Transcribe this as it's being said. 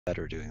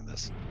better doing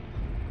this.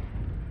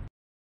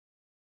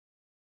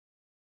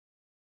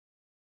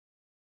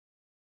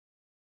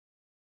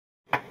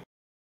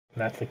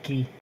 That's the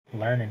key.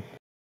 Learning.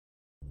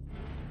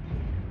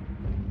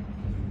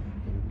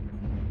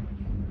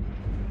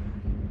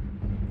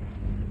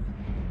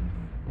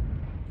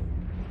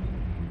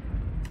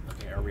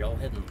 Okay, are we all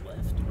heading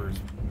left, or is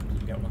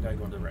we got one guy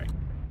going to the right?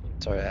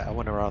 Sorry, I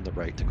went around the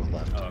right to go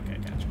left. Oh, okay,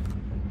 gotcha.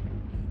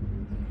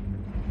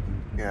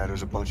 Yeah,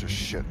 there's a bunch of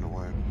shit in the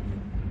way.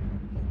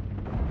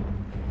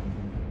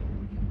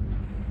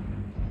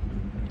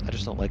 I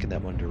just don't like in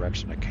that one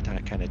direction. It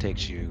kind of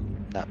takes you,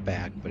 not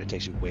back, but it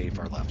takes you way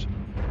far left.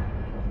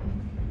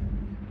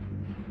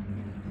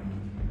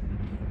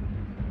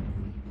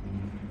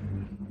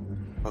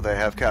 Oh, they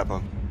have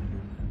Kappa.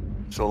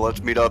 So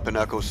let's meet up in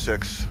Echo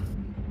 6.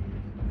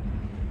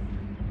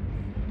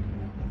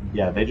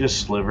 Yeah, they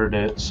just slivered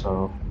it,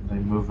 so they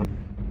moving.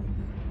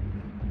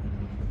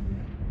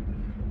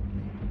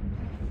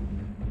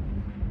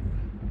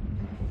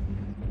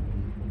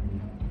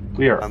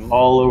 We are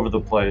all over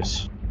the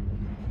place.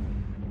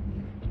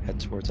 Head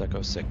towards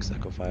Echo 6,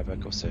 Echo 5,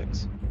 Echo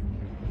 6.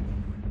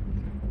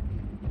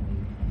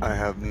 I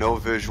have no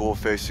visual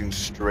facing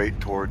straight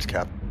towards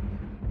Kappa.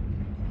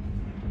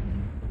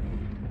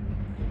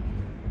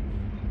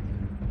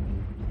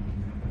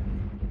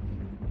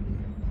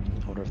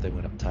 I wonder if they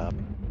went up top.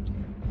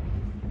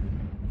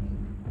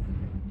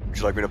 Would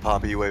you like me to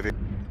pop a UAV?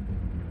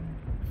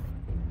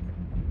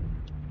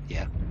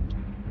 Yeah.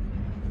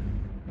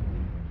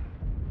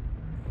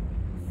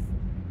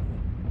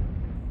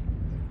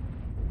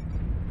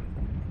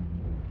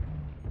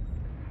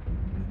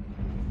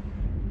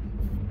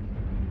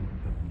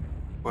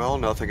 Well,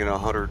 nothing in a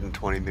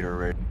 120 meter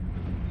range.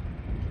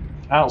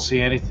 I don't see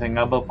anything.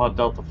 I'm up on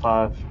Delta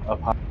 5, up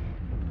high.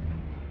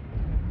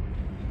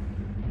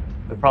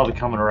 They're probably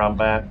coming around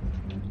back.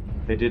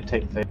 They did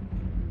take things.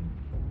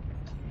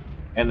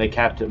 And they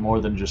capped it more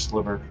than just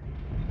sliver.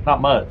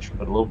 Not much,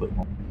 but a little bit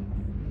more.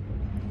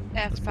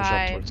 Let's push up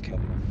F5. towards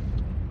Kappa.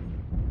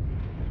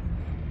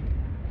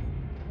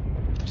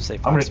 Did you say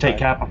I'm going Fox to take 5?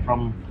 Kappa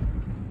from...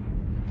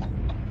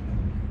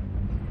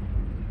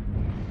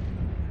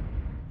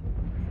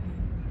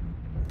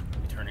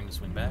 We turning to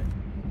swing back.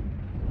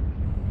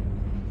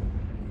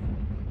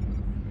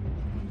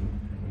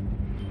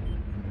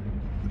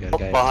 We got a Oh,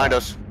 guy up behind top.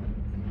 us.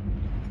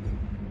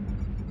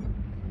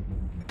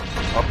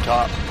 Up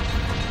top.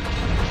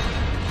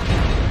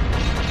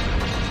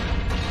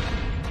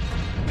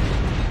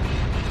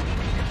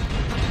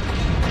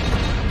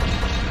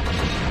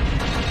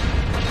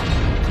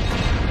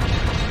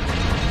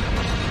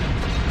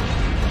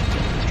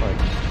 Strike.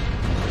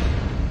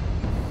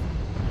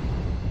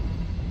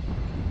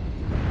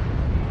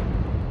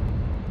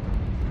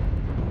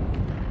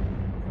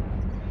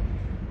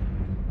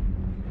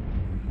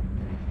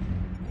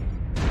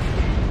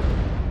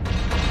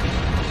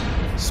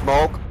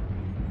 Smoke.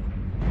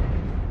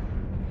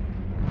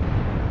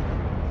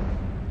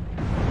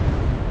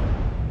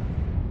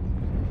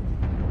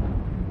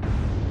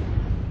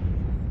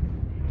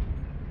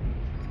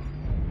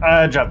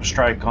 I dropped a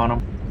strike on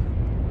them.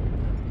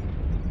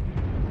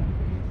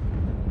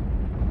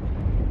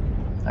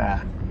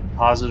 Ah,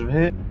 positive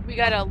hit. We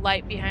got a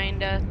light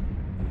behind us.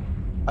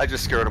 I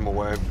just scared him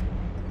away.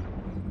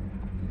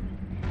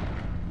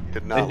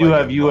 Did not They do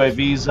like have it much.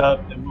 UAVs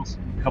up, and we'll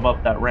come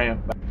up that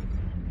ramp.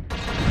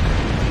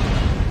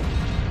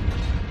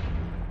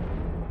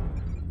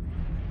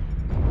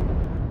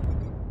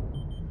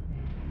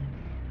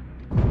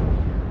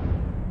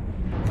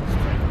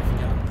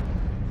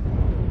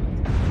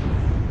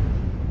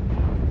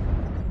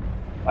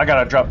 I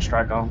got a drop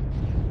strike on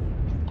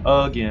him.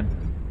 Again.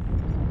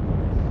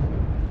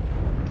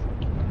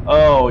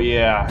 Oh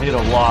yeah, hit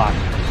a lot.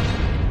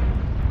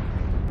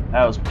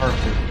 That was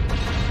perfect.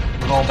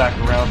 I'm going back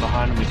around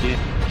behind him again.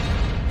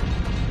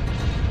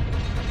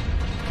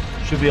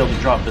 Should be able to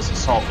drop this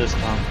assault this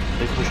time.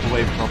 They pushed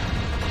away from him.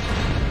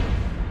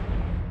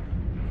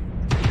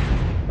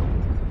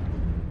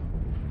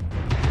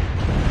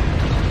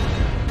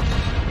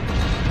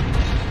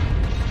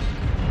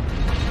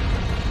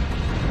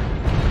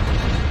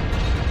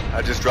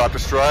 I just dropped a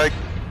strike.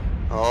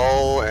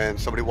 Oh, and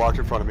somebody walked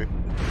in front of me.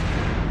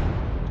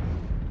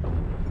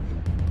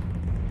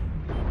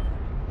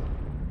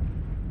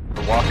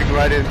 They're walking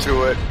right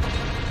into it.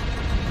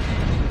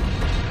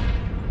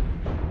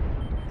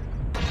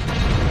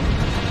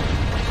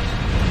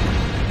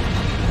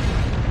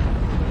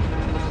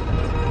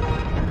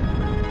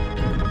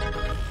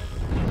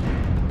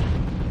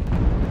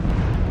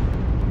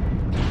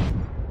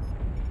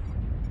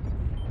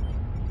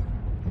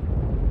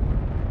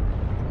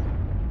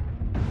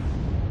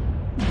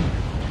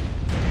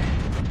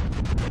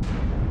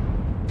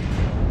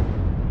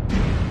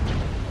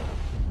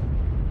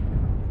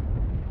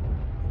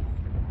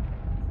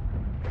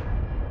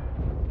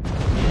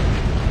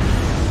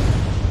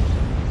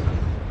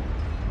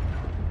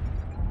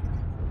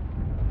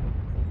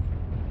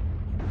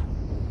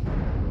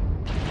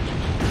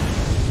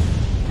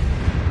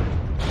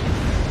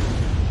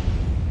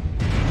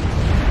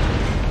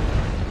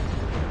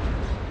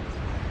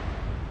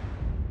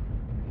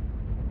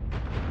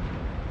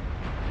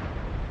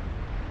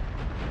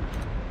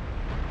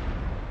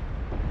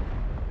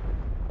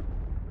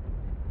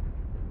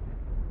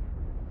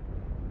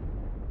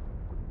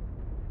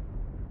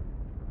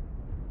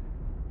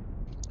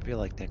 feel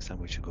like next time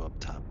we should go up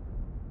top.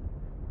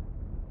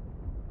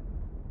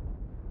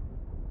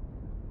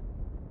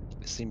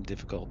 It seemed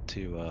difficult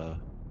to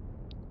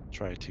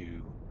try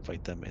to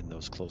fight them in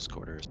those close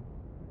quarters.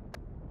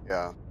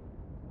 Yeah,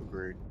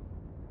 agreed.